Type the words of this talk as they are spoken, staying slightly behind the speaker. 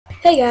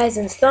Hey guys,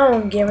 it's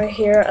Stone Gamer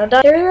here on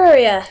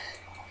Terraria.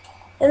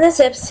 In this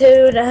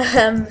episode,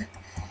 I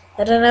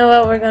don't know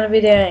what we're going to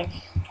be doing.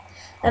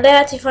 And I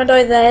actually found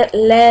out that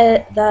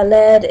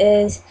lead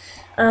is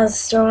as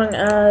strong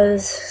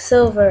as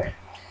silver.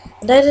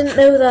 And I didn't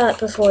know that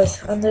before,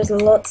 and there's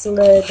lots of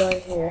lead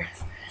down here.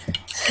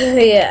 So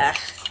yeah.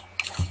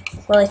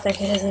 Well, I think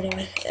it is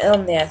anyway.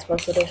 On the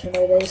Xbox edition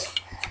it is.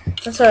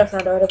 That's how I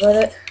found out about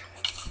it.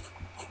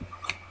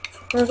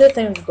 Well, good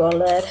thing we've got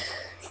lead.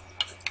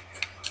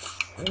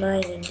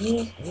 Mining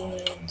here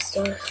and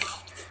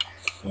stuff.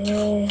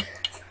 Yeah.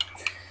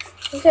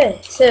 Okay,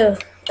 so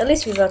at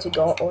least we've actually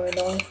got ore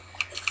now.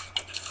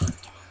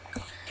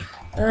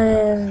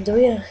 And do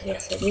we?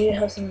 Yes, I do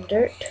have some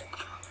dirt.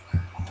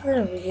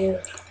 There we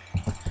go.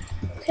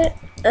 Okay.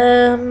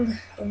 And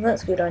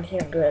let's go down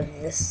here and grab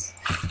this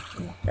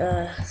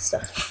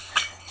stuff.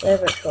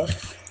 Whatever it's called.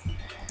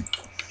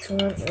 Come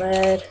on,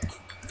 lead.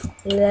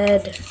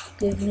 Lead.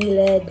 Give me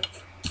lead.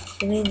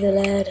 Give me the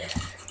lead.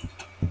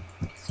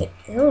 Okay.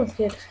 Oh,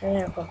 good. I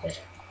have a pocket.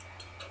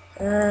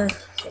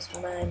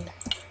 Just mine.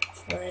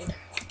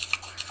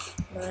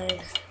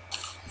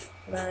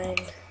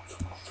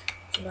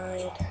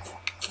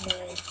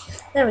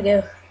 There we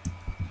go.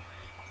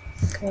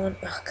 Come on.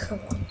 Oh, come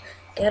on.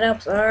 Get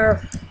up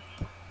there.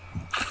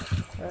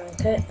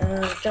 Okay,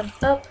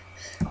 jump up.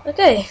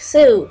 Okay,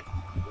 so,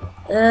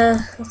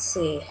 let's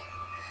see.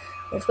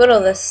 We've got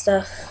all this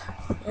stuff.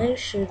 I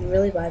should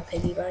really buy a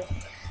piggy bank.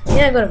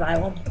 Yeah, I'm gonna buy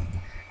one.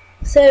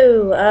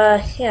 So,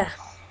 yeah.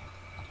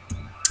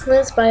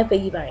 Let's buy a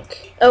piggy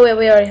bank. Oh wait,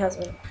 we already have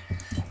one.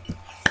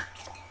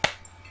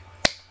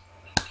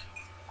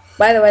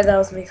 By the way, that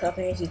was me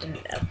clapping if you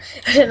didn't know.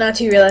 I didn't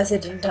actually realize I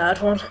didn't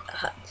have one.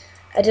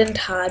 I didn't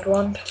have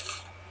one.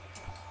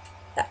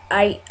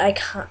 I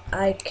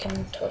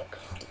can talk.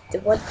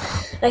 What?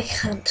 I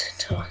can't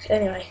talk.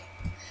 Anyway.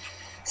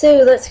 So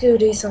let's go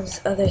do some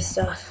other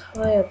stuff.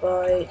 How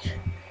about...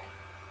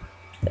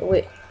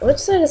 Wait, which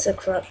side is the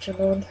corruption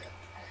on?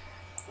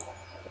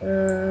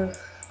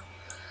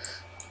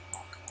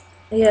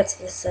 Yeah, it's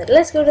this side.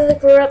 Let's go to the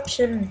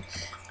corruption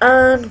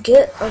and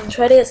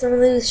try to get some of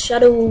those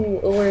shadow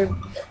orb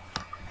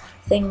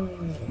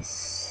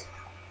things.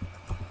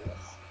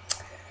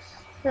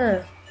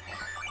 Huh.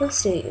 Let's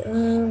see.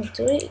 Do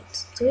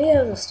we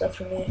have the stuff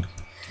from here?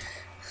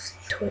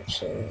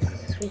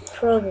 Torches. We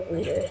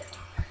probably do.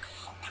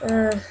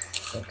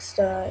 Quick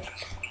stack.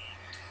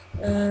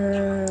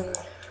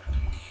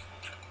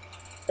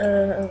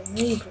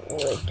 Need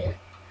wood.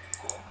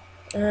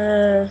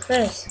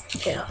 Nice.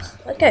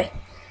 Okay.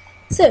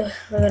 So,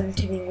 we're going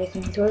to be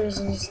making torches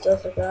and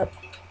stuff like that.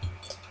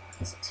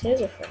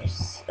 Here's a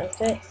furnace.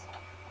 Okay.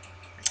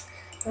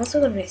 I'm also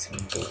going to make some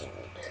gold.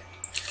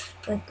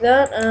 Like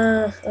that.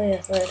 Oh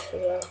yeah, lead as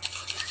well.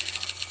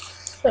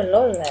 That's quite a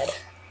lot of lead.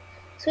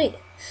 Sweet.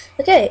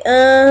 Okay,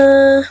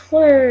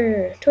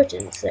 where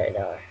torches? There they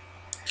are.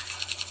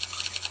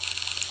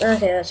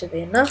 Okay, that should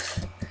be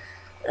enough.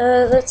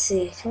 Let's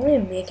see. Can we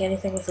make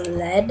anything with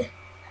lead?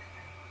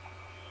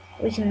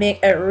 We can make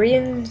a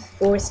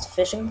reinforced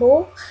fishing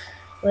pole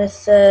with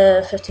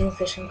 15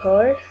 fishing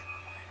power.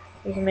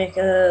 We can make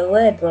a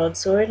lead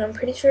broadsword. I'm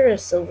pretty sure a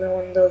silver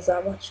one does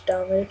that much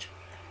damage.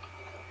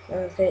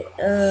 Okay,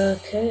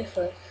 okay,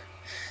 fine.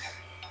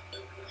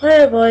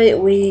 How about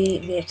we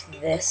make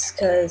this?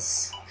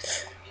 Cause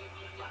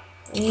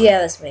yeah,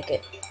 let's make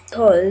it.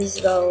 Cause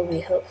that will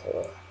be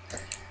helpful.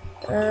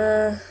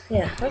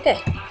 Yeah,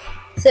 okay.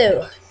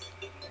 So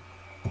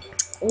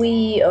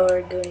we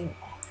are going.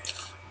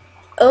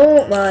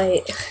 Oh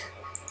my.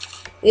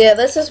 Yeah,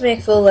 let's just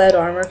make full lead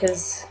armor,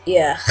 cause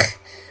yeah,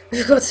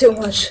 we've got so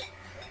much.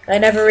 I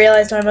never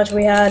realized how much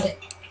we had.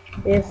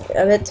 We have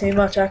a bit too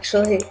much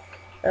actually.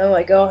 Oh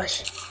my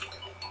gosh.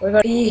 We're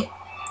gonna be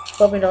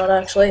probably not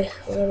actually.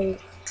 We're gonna be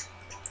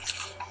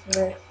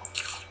no.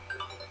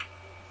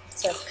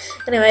 So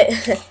anyway,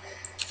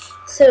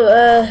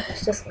 so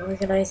just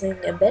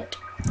organizing a bit.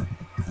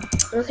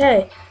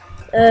 Okay.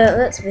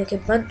 Let's make a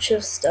bunch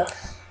of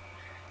stuff.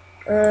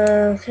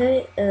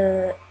 Okay,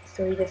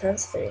 3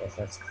 defense, 2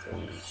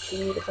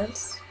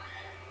 defense.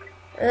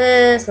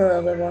 It's a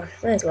little bit more,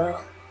 might as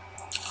well.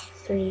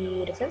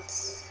 3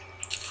 defense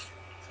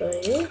for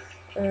you,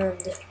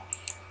 and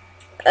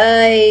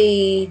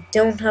I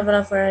don't have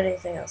enough for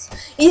anything else.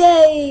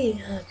 Yay!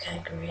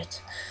 Okay,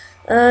 great.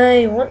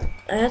 I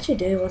actually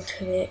do want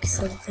to make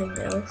something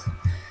else.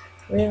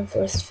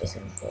 Reinforced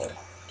fishing pole.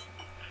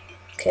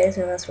 Okay,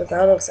 so that's what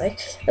that looks like.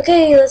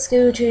 Okay, let's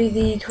go to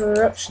the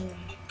corruption.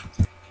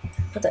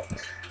 What the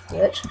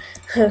glitch?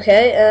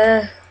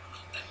 Okay,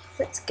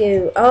 let's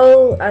go.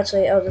 I'll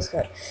just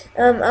cut.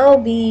 I'll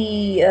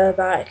be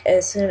back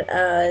as soon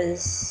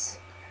as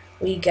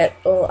I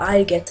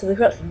get to the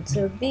corruption.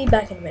 So be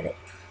back in a minute.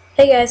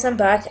 Hey guys, I'm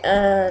back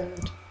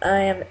and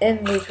I am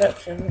in the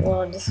corruption.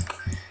 Well, I'm just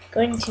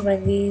going to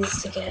mine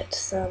these to get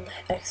some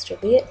extra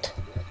bait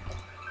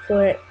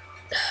for it.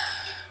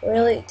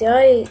 Really? Do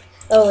I?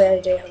 Oh wait, I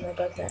do have my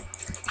bug there.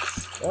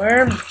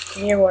 Worm!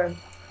 Come here, worm.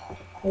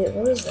 Wait,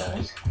 what is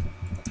that?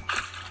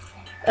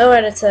 Oh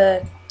right, it's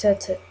a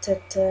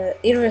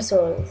Eater of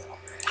souls.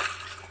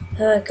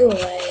 Go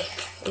away,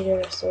 Eater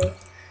of souls.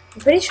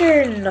 I'm pretty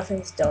sure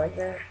nothing's dying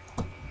there.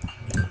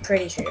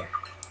 Pretty sure.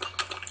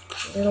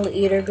 Little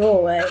eater, go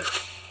away.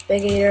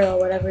 Big eater, or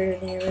whatever your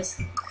name is.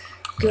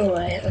 Go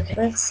away. Okay,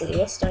 let's see.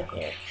 What's down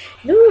here?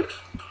 No!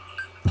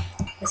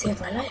 I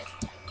saved my life.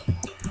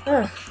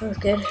 Oh, that was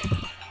good.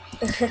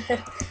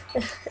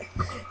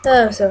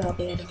 Oh, I'm so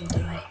happy I didn't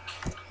die.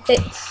 Okay,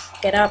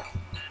 get up.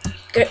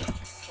 Good.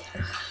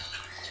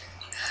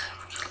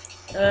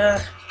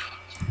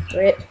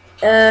 Wait.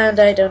 And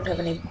I don't have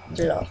any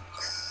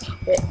blocks.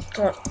 Wait,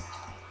 come on.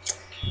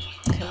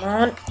 Come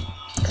on.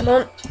 Come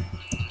on.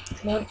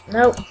 Come on.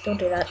 No, don't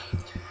do that.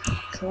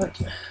 Come on.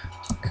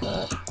 Come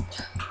on.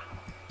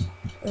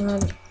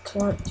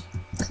 Come on.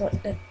 Come on.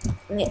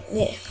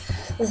 Yeah.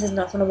 This is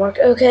not gonna work.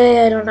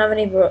 Okay, I don't have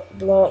any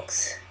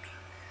blocks.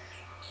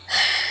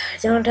 I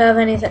don't have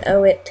anything.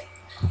 Oh, wait.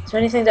 Is there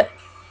anything that...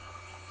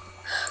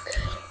 Oh,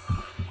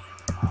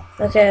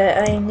 good. Okay,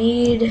 I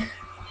need...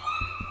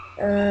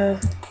 No.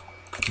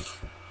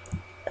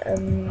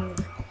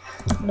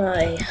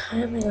 How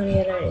am I gonna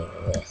get out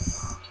of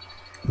this?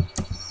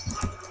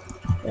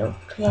 No,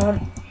 come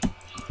on.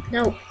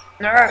 No.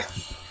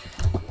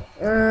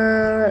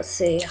 Let's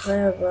see.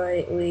 How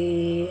about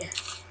we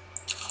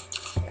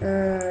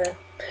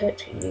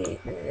put you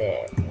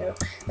there? No,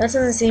 that's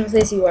in the same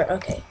place you were.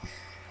 Okay.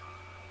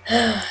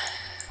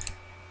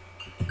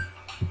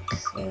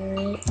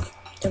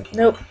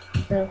 Nope.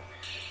 No.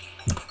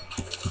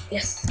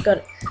 Yes, got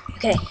it.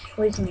 Okay,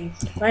 we can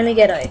finally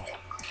get out.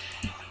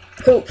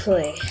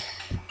 Hopefully.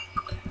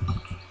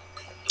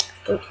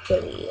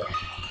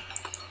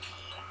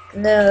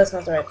 No, that's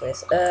not the right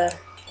place.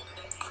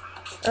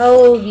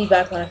 I'll be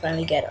back when I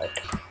finally get out.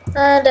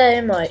 And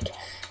I might.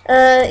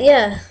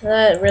 Yeah,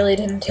 that really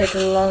didn't take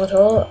long at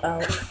all.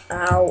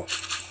 Ow.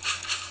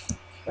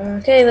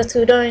 Okay, let's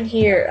go down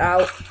here.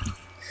 Ow.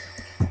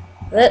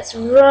 Let's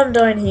run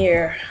down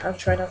here. I'm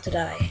trying not to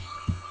die.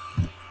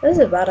 This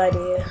is a bad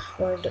idea.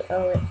 Oh,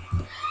 wait.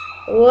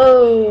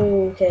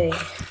 Whoa, okay.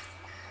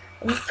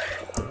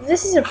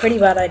 This is a pretty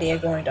bad idea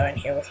going down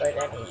here without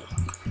any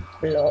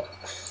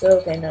blocks.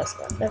 Okay, no, it's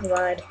not. Never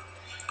mind.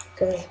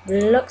 Because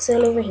blocks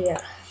all over here.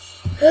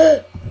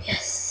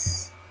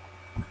 Yes!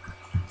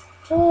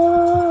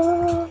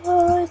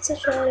 Oh, it's a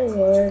shadow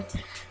orb.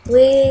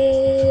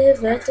 We've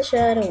got the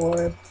shadow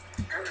orb.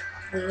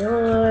 The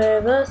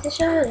orb of the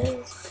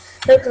shadows.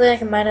 Hopefully I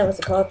can mine it with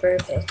the copper.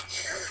 Okay.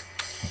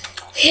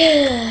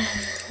 Yeah.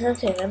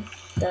 Okay then.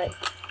 Die.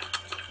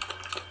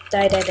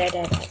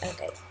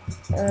 Okay.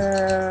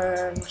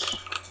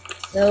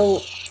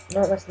 No,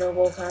 not with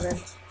snowball cannon.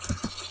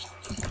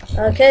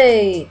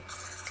 Okay.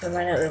 Can I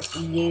mine it with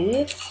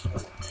you?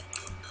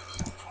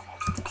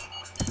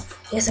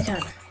 Yes, I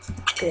can.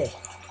 Good.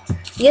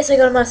 Yes, I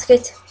got a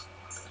musket.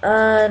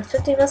 And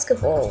 50 musket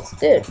balls.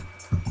 Good.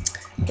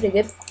 Pretty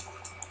good.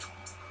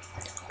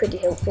 Pretty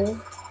helpful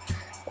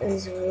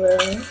as well.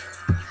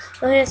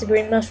 Oh, yeah, it's a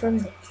green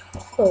mushroom.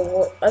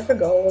 Oh, I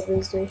forgot what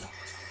these do.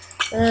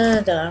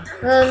 Dunno.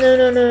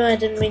 Oh, no, I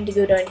didn't mean to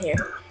go down here.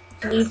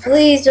 Can you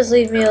please just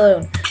leave me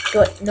alone?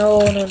 Go.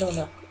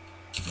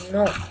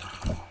 No.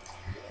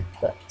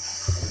 But,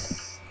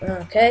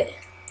 okay.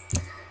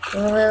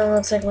 Well, it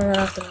looks like we're gonna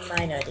have to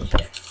mine out of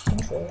here.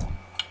 Control.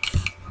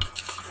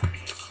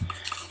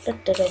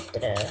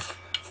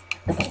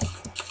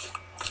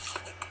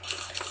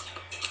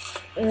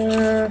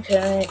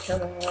 Okay,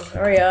 come on,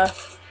 hurry up.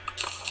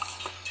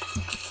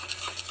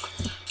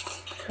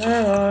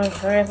 Come on,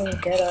 hurry up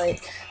and get out.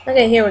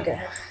 Okay, here we go.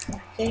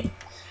 Okay,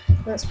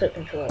 let's put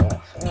control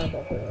off.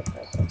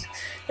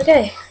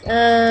 Okay,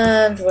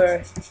 and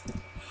we're...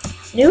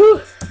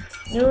 No!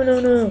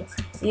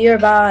 You're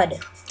bad.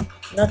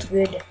 Not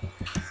good.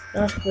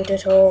 Not good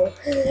at all.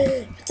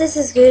 But this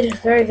is good.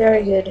 Very,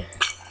 very good.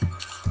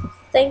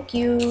 Thank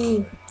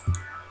you.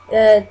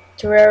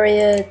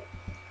 Terraria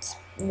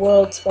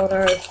world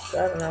spawner.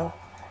 I don't know.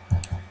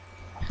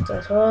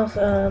 That off.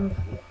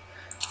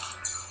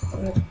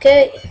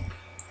 Okay.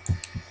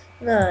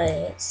 Now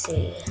let's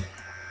see.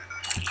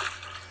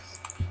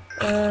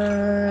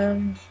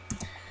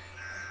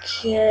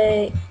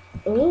 Okay.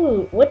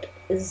 Ooh, what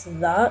is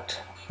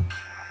that?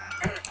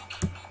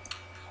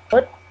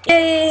 What?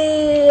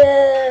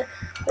 Yay!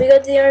 We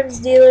got the arms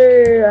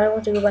dealer. I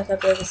want to go back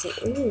up there to see.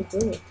 Ooh.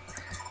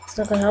 It's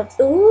not gonna help.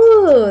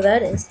 Ooh,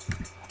 that is.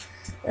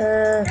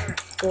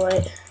 Go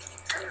away.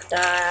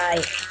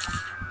 Die.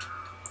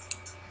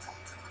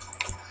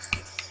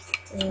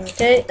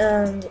 Okay,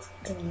 and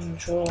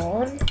control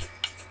on.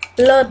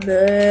 Blood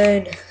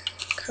moon.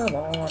 Come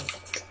on.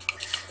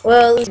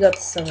 Well, we got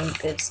some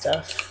good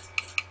stuff.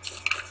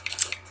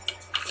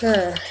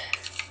 And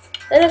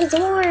if it's a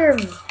worm!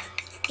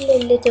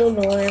 Little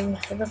worm.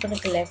 I'm not gonna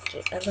collect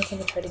it. I'm not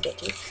gonna try to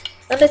get you.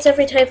 And it's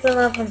every type of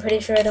map. I'm pretty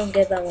sure I don't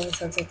get that one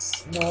since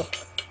it's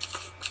not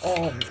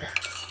on.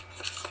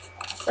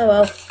 Oh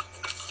well.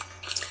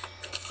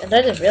 And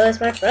I didn't realize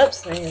my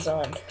preps thing is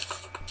on.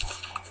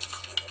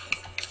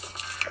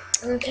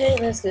 Okay,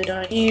 let's go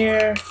down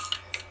here.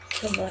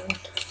 Come on.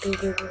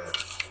 Go.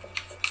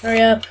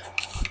 Hurry up.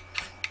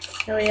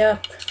 Hurry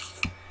up.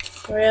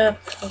 Hurry up.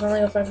 I've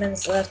only got 5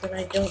 minutes left and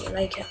I don't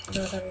like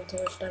not having too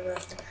much time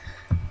left.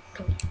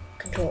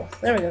 Control.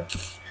 There we go.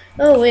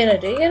 Oh wait, I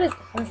did get it.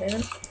 Okay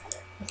then.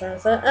 I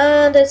found that.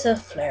 And it's a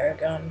flare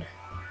gun.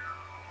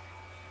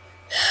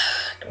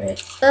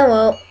 Great. Oh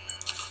well.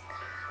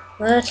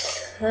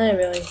 I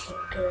really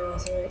don't care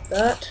less about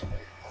that.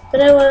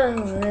 But oh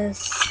well,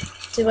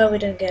 it's too bad we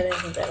didn't get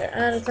anything better.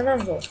 And it's an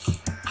anvil.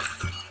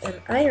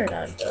 An iron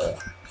anvil.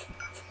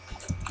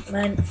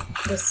 Mine,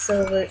 the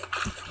silver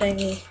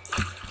thingy.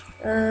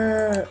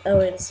 Oh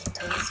wait, it's a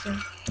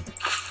tungsten.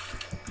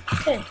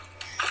 Okay.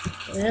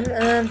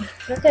 Then,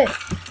 okay.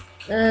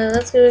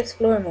 Let's go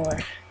explore more.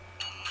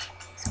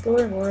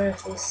 Explore more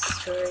of this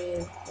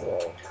story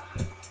world.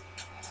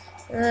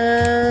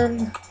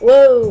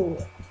 Whoa!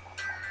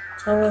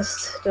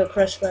 Almost got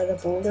crushed by the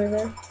boulder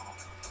there.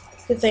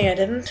 Good thing I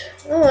didn't.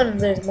 Oh, and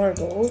there's more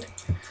gold.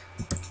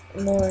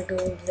 More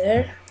gold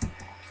there.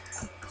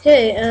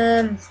 Okay,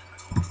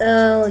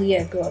 I'll,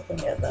 yeah, go up and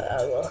get that,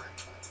 I will.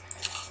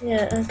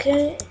 Yeah,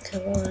 okay,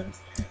 come on.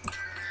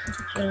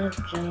 Jump,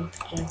 jump,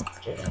 jump,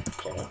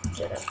 jump, jump,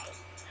 jump.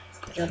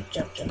 Jump,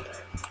 jump, jump.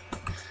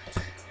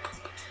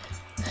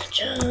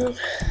 Jump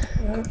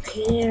up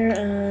here,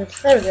 and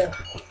there we go.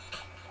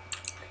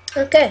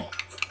 Okay.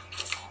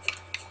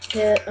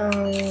 Get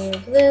all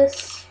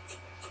this.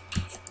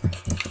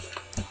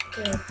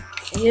 Get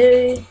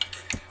you.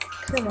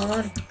 Come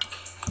on.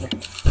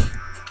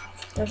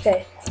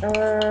 Okay.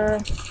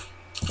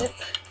 Yep.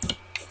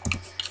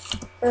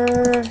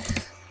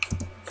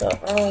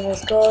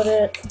 Almost got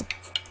it.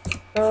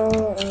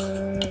 Oh,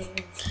 and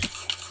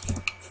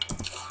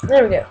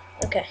there we go.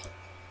 Okay.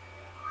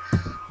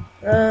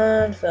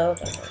 And fell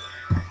down there.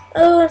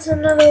 Oh, it's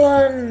another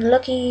one.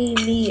 Lucky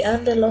me,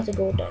 and a lot of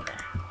gold down there.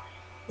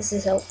 This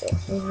is helpful.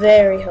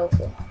 Very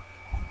helpful.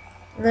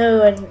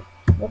 No, I didn't.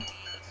 What?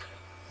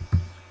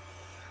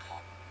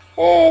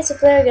 Hey, it's a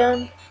flare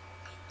gun.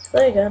 It's a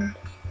flare gun.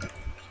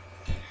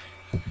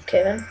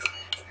 Okay then.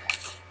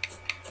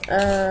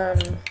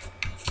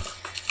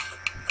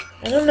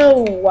 I don't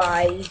know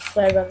why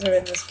flare guns are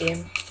in this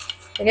game.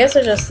 I guess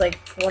they're just like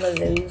one of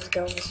those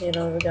guns, you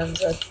know, the guns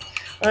that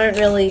aren't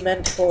really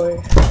meant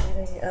for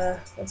getting,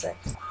 one sec.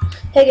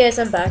 Hey guys,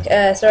 I'm back.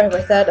 Sorry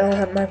about that,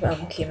 my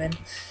mom came in.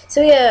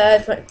 So yeah,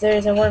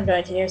 there's a worm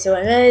down here, so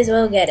I may as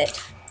well get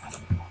it.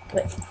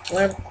 Wait,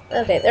 worm?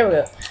 Okay, there we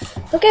go.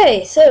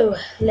 Okay, so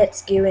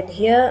let's go in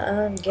here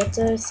and get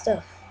our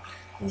stuff.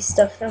 The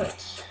stuff from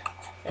it.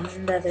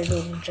 Another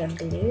golden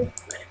chandelier. I'm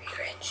gonna be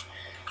rich.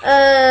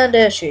 And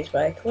a shoe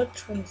spike.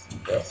 Which one's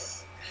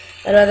this?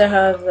 I'd rather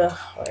have the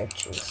hard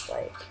shoe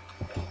spike.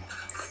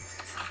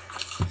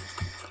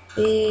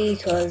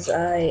 Because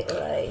I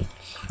like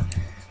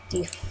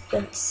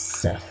defense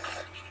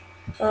stuff.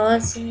 Oh,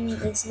 it's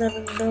not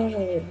a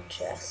normal wooden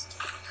chest.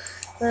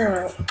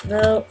 Oh,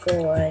 no, go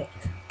away.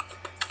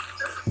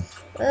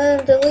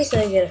 And at least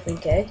I get a free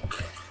keg.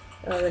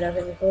 Oh, we're not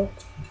gonna go.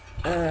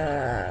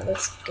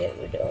 Let's get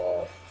rid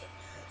of.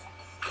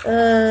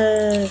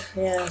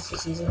 Yeah, let's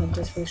just use a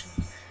hunter's potion.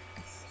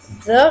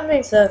 That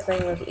makes that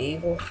thing look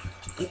evil.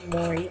 Even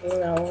more evil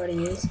than I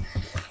already is.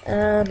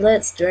 And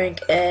let's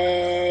drink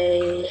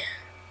a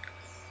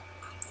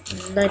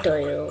night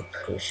oil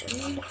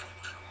potion.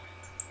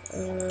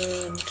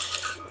 And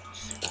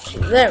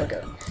there we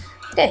go.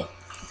 Okay.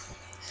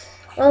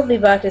 I'll be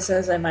back as soon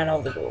as I mine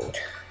all the gold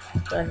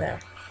down there.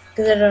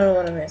 Because I don't know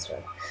what I missed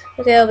with.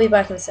 Okay, I'll be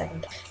back in a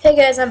second. Hey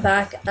guys, I'm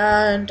back.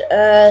 And,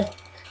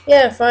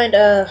 yeah, find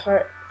a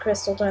heart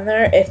crystal down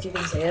there. If you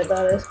can see it,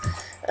 that is.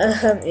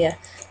 Yeah.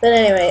 But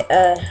anyway,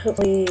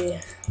 hopefully...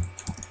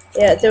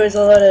 Yeah, there was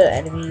a lot of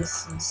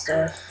enemies and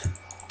stuff.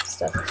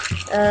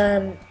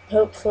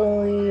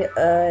 Hopefully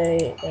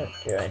I don't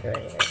grind or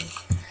anything.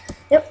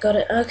 Yep, got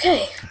it.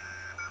 Okay.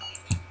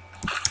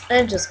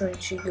 I'm just going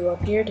to go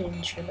up here to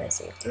ensure my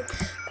safety.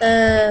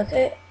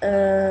 Okay.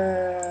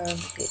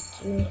 Get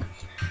you.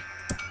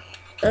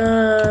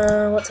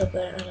 What's up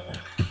there? I don't know.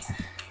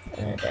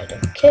 And I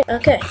don't care.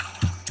 Okay.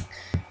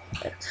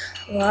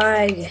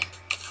 Lag.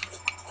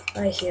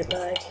 I hate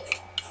lag.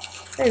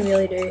 I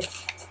really do.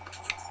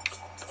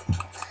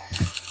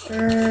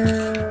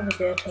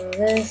 Get all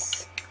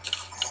this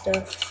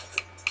stuff.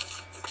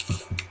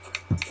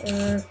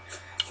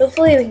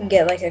 Hopefully we can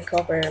get like a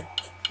copper,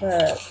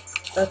 what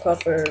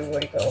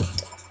do you call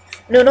it?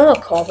 No, not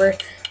a copper,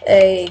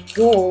 a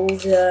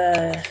gold,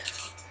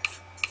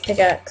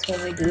 pickaxe when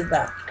I go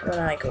back.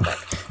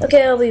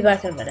 Okay, I'll be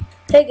back in a minute.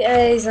 Hey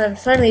guys, I'm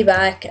finally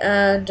back,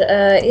 and,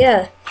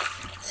 yeah.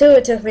 So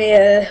it took me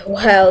a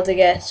while to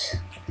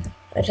get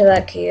to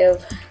that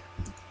cave.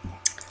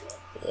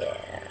 Yeah.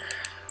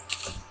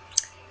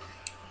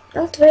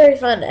 Not very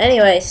fun.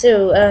 Anyway,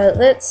 so,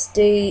 let's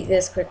do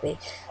this quickly.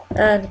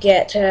 And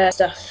get,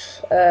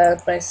 stuff.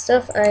 By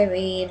stuff, I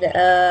mean,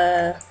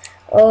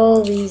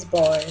 all these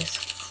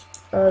bars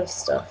of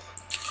stuff.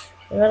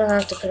 I'm gonna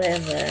have to put it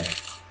in there.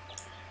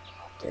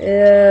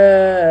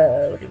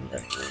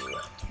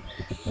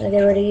 I'll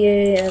get rid of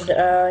you, and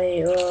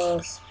I will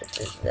split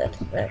is that?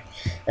 Right.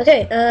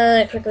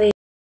 Okay, quickly